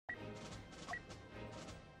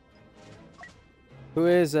Who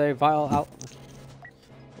is a vile out.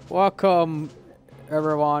 Welcome,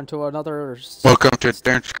 everyone, to another. Welcome to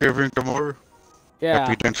Thanksgiving tomorrow. Yeah.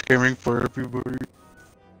 Happy Thanksgiving for everybody.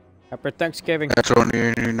 Happy Thanksgiving. That's only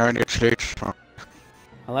in the United States.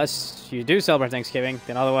 Unless you do celebrate Thanksgiving,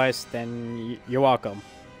 then otherwise, then you're welcome.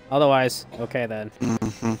 Otherwise, okay then.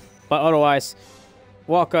 But otherwise,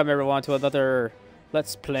 welcome everyone to another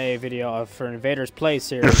Let's Play video for Invaders Play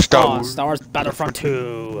series on Star Wars Battlefront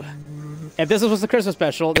 2. If this was a Christmas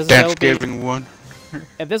special, this Thanksgiving one.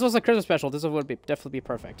 If this was a Christmas special, this would be definitely be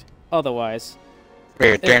perfect. Otherwise,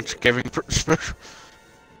 Thanksgiving special.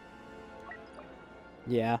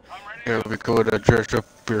 Yeah. It would be cool to dress up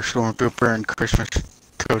your stormtrooper in Christmas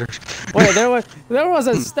colors. Wait, there was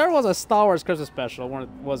a Star Wars Christmas special,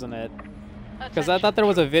 wasn't it? Because I thought there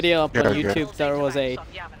was a video up on YouTube. There was a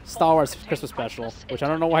Star Wars Christmas special, which I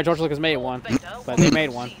don't know why George Lucas made one, but they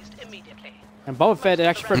made one. And Boba Fett,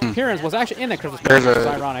 actually, first appearance was actually in the Christmas special, which is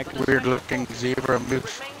ironic. Weird-looking zebra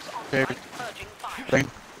moose thing.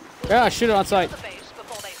 Yeah, shoot it on sight.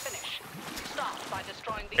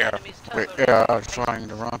 Yeah, wait, yeah, I was flying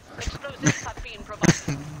the wrong.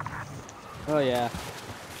 Oh yeah.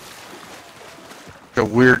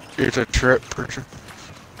 It's a trap person.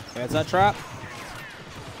 Yeah, it's that trap.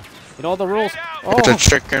 You know the rules. Oh. It's a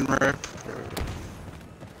chicken wrap.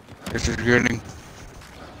 This is getting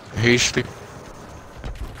hasty.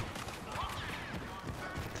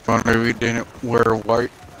 If only we didn't wear white.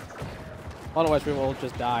 Otherwise we will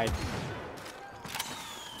just die.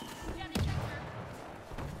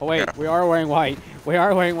 Oh wait, yeah. We are wearing white. We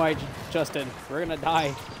are wearing white, Justin. We're gonna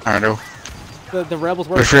die. I know. The rebels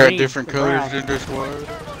wear green. Had different colors brown. In this world.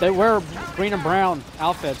 They wear green and brown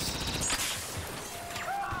outfits.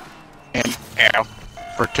 And yeah,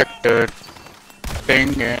 protect the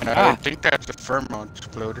thing, and I think that's a thermal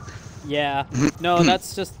exploded. Yeah. No,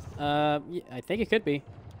 that's just. Yeah, I think it could be.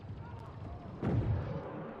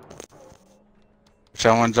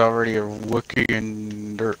 Someone's already a Wookiee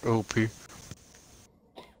and they're OP.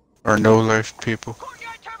 Or no life people.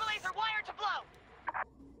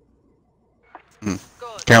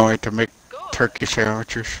 Can't wait to make turkey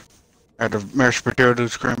sandwiches out of mashed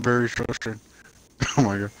potatoes, cranberry sauce, and oh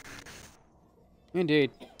my god.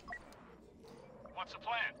 Indeed. What's the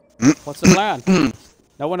plan? What's the plan?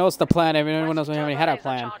 No one knows the plan. Everyone knows we haven't had a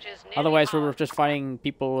plan. Otherwise, we were just fighting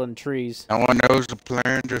people and trees. No one knows the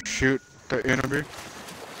plan. Just shoot the enemy.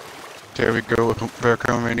 Till we go back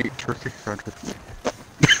home and eat turkey.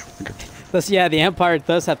 Yeah, the Empire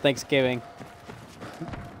does have Thanksgiving.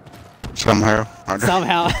 Somehow.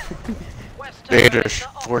 Somehow. They just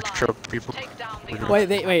force choke people.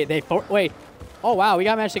 Wait. Oh wow, we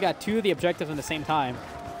actually got two of the objectives at the same time.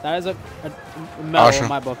 That is a medal awesome. In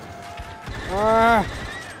my book.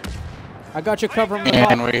 I got you covered from the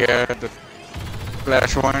top. And we had the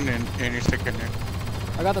last one, and he's sticking there.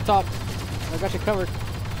 I got the top. I got you covered.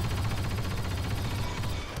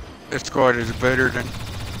 This squad is better than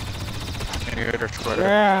any other squad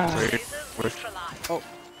I've played with. Oh.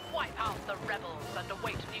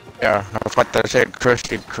 Yeah, I thought that said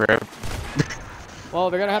crusty crab. Well,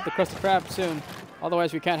 they're gonna have the crusty crab soon.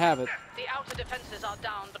 Otherwise, we can't have it. The outer defenses are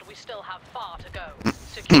down, but we still have far to go.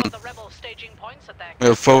 Secure the rebel staging points at their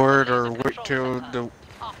move forward or wait till the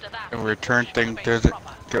return thing doesn't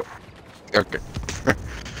go. Okay.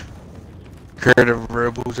 Clear the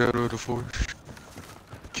rebels out of the force.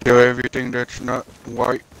 Kill everything that's not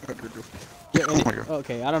white. Yeah,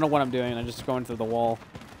 okay, I don't know what I'm doing. I'm just going through the wall.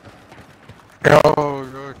 Oh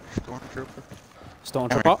god, Stormtrooper.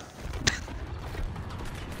 Stormtrooper?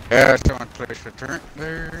 Yeah, someone placed a turret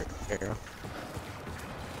there. Yeah.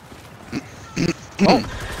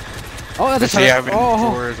 Oh, that's a turret. The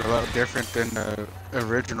C-4 is a lot different than the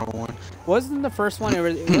original one. Wasn't the first one?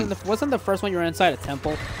 Wasn't the first one you were inside a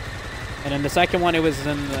temple, and then the second one it was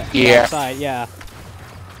in the outside? Yeah.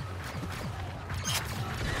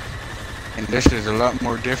 And this is a lot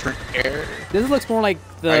more different. This looks more like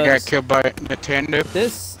the. I got killed by Nintendo.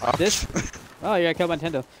 This. Oh, you got killed by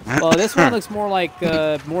Nintendo. Well, this one looks more like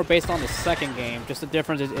more based on the second game. Just the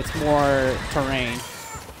difference is it's more terrain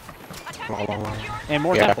and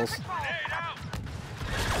more temples.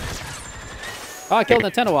 Oh, I killed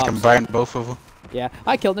Nintendo ops. Combine both of them. Yeah,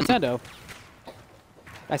 I killed Nintendo.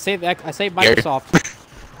 I saved Microsoft.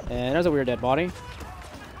 And there's a weird dead body.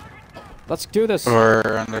 Let's do this. Or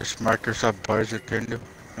unless Microsoft buys Nintendo.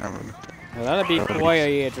 Well, that'd be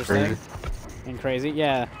way interesting. And crazy,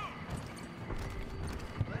 yeah.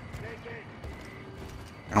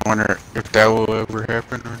 I wonder if that will ever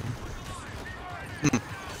happen or not.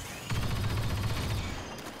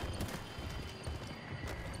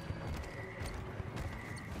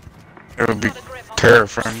 It would be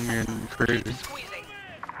terrifying and crazy. Squeezing.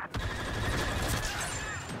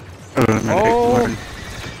 Oh. One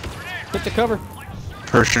Hit the cover.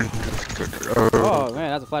 person. Oh man,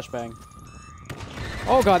 that's a flashbang.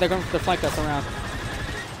 Oh god, they're flanking us around.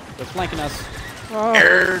 They're flanking us. Oh.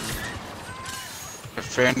 Air.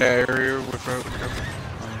 Defend that area without.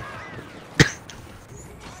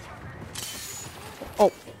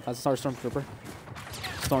 Oh, that's our stormtrooper.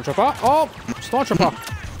 Stormtrooper. Oh, stormtrooper.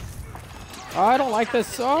 I don't like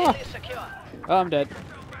this. Oh. Oh, I'm dead.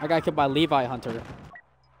 I got killed by Levi Hunter.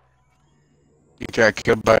 You got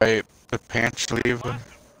killed by the pants Levi. I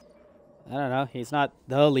don't know. He's not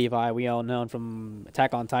the Levi we all known from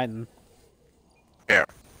Attack on Titan. Yeah.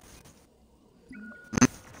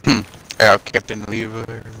 Yeah, Captain Levi or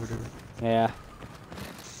whatever. Yeah.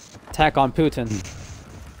 Attack on Putin.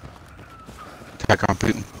 Attack on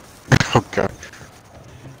Putin. Oh god.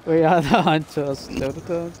 We are the hunters.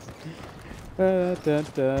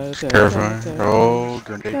 Terrifying. Oh,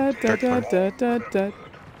 grenade. Is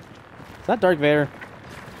that Darth Vader?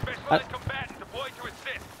 Specialized combatant deployed to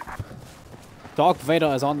assist. Darth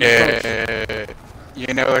Vader is on the approach. Yeah.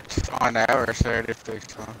 You know it's on our side if they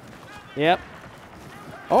saw. Yep.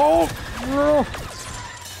 Oh! No.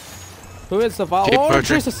 Who is the ball? Keep Oh,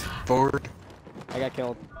 pushing Jesus! forward. I got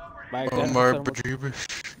killed. By Oh my bejeebus.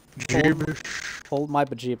 Jeebus. Hold my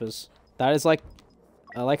bejeebus. That is like...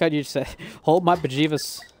 I like how you said, hold my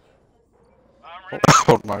bejeebus.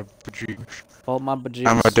 Hold my bejeebus. Hold my bejeebus.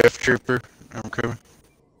 I'm a death trooper. I'm coming.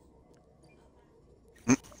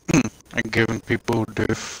 I'm giving people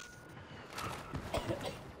death.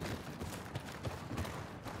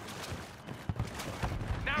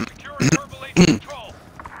 Now securing verbal agent control.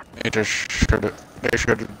 They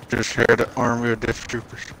should have just had an army of death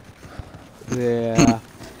troopers. Yeah.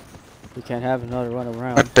 We can't have another run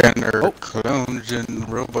around. But then there are clones and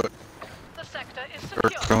robot The sector is or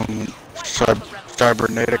secure. clone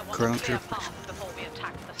cybernetic clone troopers.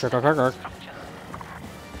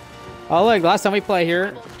 Oh look, last time we played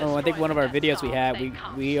here, oh, I think one of our videos we had,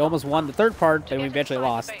 we almost won the third part, but we eventually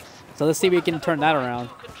lost. So let's see if we can turn that around.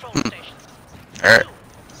 Alright,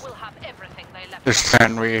 We'll have everything they left. this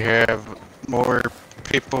time we have more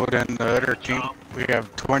people than the other team. We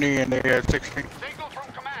have 20 and they have 16. Signal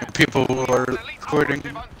from command. And people are Elite quitting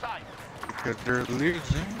operative on site. because they're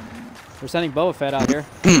losing. We're sending Boba Fett out here.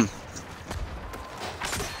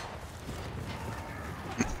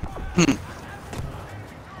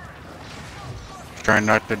 Trying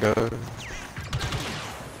not to die.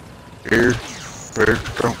 Here,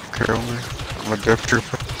 please don't kill me. I'm a death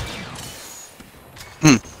trooper.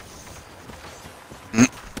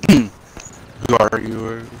 Who are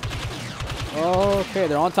you? Okay,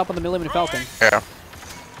 they're on top of the Millennium Falcon. Yeah.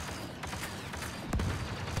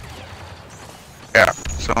 Yeah,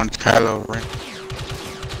 someone's Kylo Ren.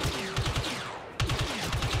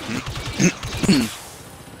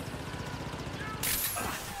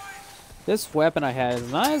 This weapon I had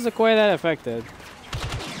is not as quite that effective.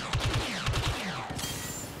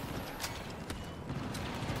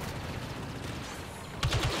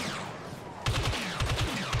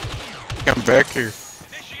 Come back here,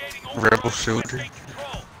 Initiating rebel override. soldier. Take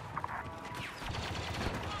control.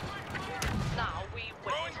 Now we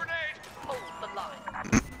Throwing wait. grenade. Hold the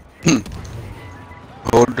line.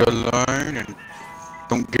 Hold the line and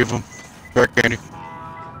don't give them back any.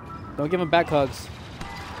 Don't give him back hugs.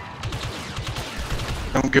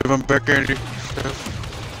 Don't give them back any stuff.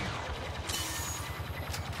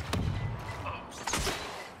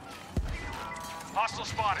 Hostile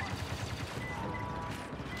spotted.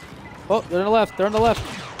 Oh, they're on the left. They're on the left.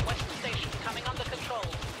 West station coming under control.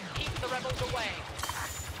 Keep the rebels away.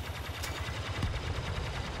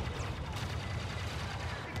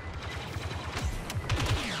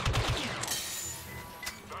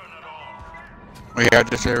 Burn it all. We had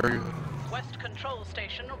this area. West control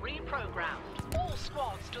station reprogrammed. All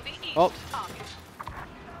squads to the east. Oh. Target.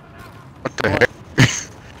 What the heck?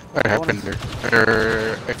 What happened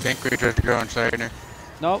there? I think we just go inside there.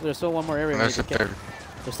 Nope, there's still one more area. we Unless need if to kill. they're...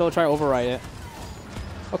 They're still trying to override it.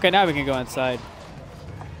 Okay, now we can go inside.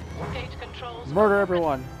 Gate controls. Murder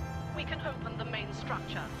everyone. We can open the main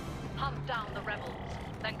structure. Hunt down the rebels.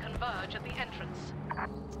 Then converge at the entrance.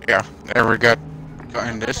 Yeah, never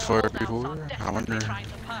gotten this far before. I wonder... Trying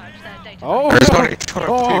to purge their data. Oh, There's no. only 12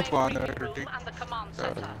 Oh. people on the other team. And the command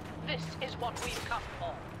center. This is what we've come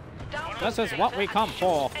for. Down This the is what we data come and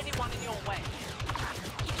for. shoot anyone in your way.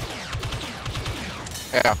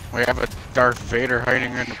 Yeah, we have a Darth Vader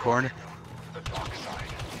hiding in the corner.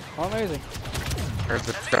 Oh, amazing. There's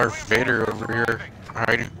a Darth Vader over here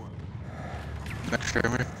hiding next to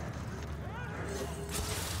me.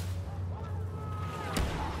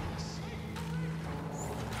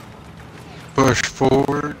 Push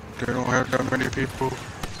forward. They don't have that many people.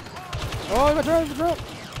 Oh, I got drilled.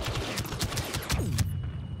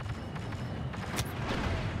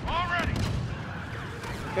 Already.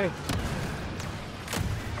 Okay.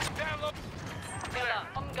 Down low.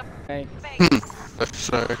 Okay. Let's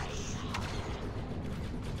say.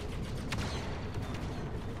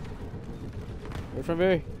 Wait for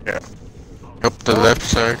me. Yeah. Up the left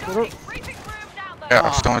side. Briefing room down there.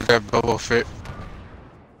 Yeah, someone's that bubble fit.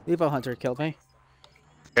 Evo Hunter killed me.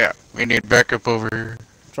 Yeah, we need backup over here.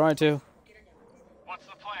 Trying to. What's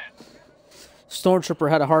the plan? Stormtrooper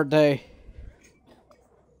had a hard day.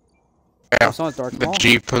 Yeah, Oh, someone's Darth the Maul.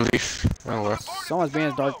 G police. Oh well. Someone's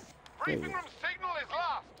being dark. Briefing room signal is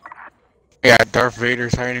lost. Yeah, Darth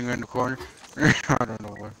Vader's hiding in the corner. I don't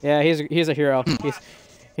know what. Yeah, he's a hero.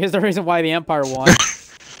 He's the reason why the Empire won.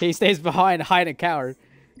 He stays behind, hide and coward.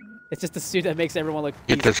 It's just the suit that makes everyone look.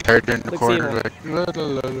 He just hid in the looks corner evil. like. La, la,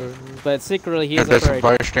 la, la. But secretly, he is That's a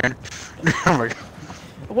afraid. bystander. Oh my god.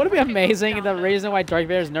 Would it be amazing? The reason why Darth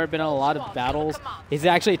Vader's never been in a lot of battles, he's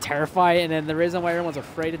actually terrified, and then the reason why everyone's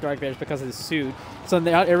afraid of Darth Vader is because of his suit. So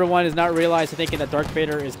now everyone is not realized thinking that Darth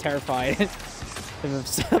Vader is terrified of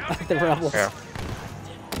himself, of the rebels. Yeah.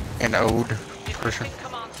 An old person.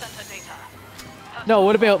 Command center data. No, it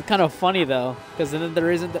would have been kind of funny though, because then the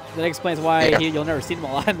reason that explains why Yeah. you'll never see him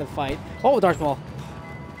a lot in the fight. Oh, Darth Maul.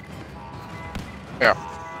 Yeah.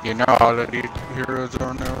 You know all of these heroes are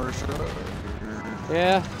on our side.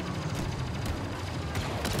 Yeah.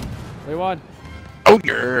 We won. Oh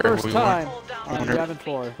yeah. First we time Hold down on wonder- Yavin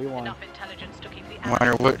 4. We won. enough intelligence to keep the Wonder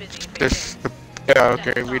Allies what busy this. figuring. Yeah.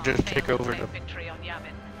 Okay. That's We our just take claim to over claim the. victory on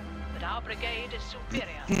Yavin. But our brigade is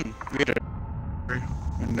superior. We did.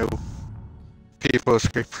 And no people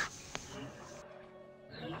escape.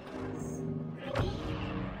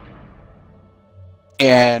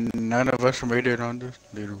 And none of us made it on this.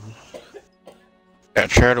 That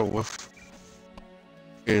Shadow Wolf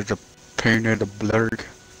is a pain in the blurg.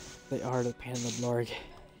 They are the pain in the blorg.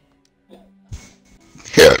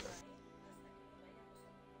 Yeah.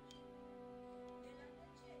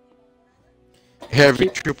 Heavy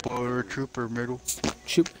trooper or trooper middle.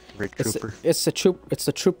 Troop. Great It's trooper. It's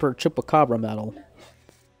the trooper Chupacabra medal.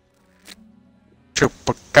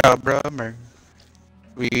 Chupacabra, man.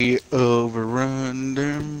 We overrun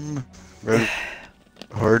them. Very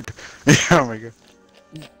hard. Oh my god.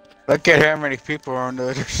 Look at how many people are on the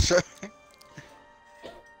other side.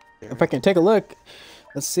 If I can take a look,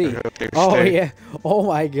 let's see. I hope they Oh stay. yeah. Oh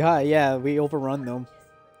my god. Yeah, we overrun them.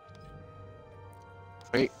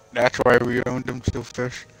 Wait, that's why we owned them so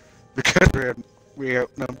fast. Because we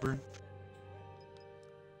outnumbered.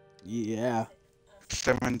 Yeah.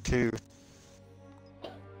 7-2.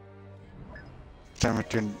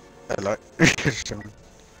 17 a lot. 7.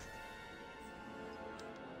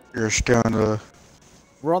 You're still on the.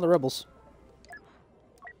 We're on the rebels.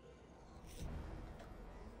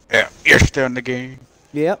 Yeah, you're still in the game.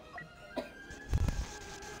 Yep.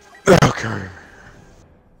 Okay.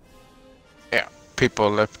 Yeah,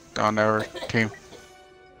 people left on our team.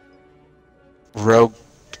 Rogue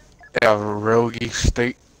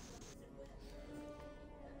state.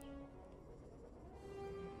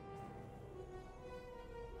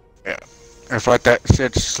 Yeah. I thought that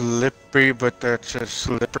said slippery, but that says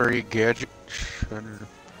slippery gadget. I don't know.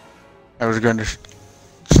 I was gonna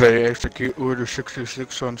say execute order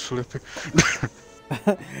 66 on Slippy.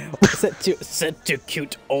 Set to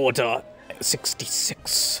cute order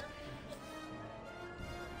 66.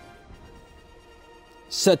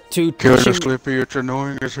 Set to Kill the Slippy, it's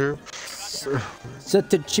annoying as hell. set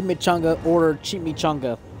to chimichanga order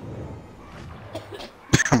chimichanga.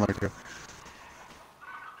 Oh my god.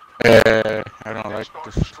 I don't like Star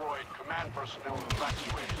this. destroyed. Command personnel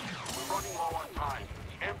evacuated. We're running low on time.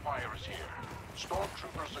 The Empire is here.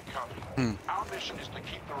 Stormtroopers are coming. Our mission is to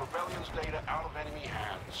keep the rebellion's data out of enemy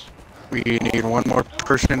hands. We need one more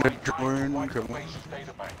person to join. White Come on. Place's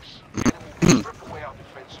databanks. The enemy will strip away our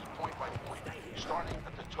defenses point by point, starting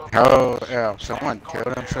at the top. Oh, yeah, someone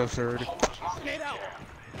killed themselves already. Get out.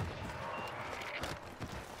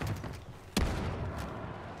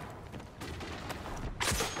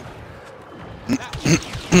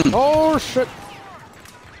 Oh shit!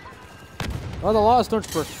 Oh, the lost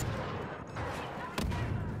Stormtrooper.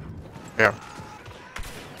 Yeah.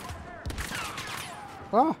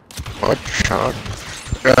 Ah! What shot?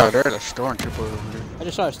 Yeah, there's a stormtrooper over there. I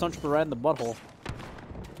just shot a Stormtrooper right in the butthole.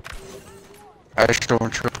 I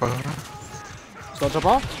stormtrooper.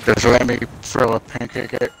 Stormtrooper? Just let me throw a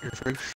pancake at your face.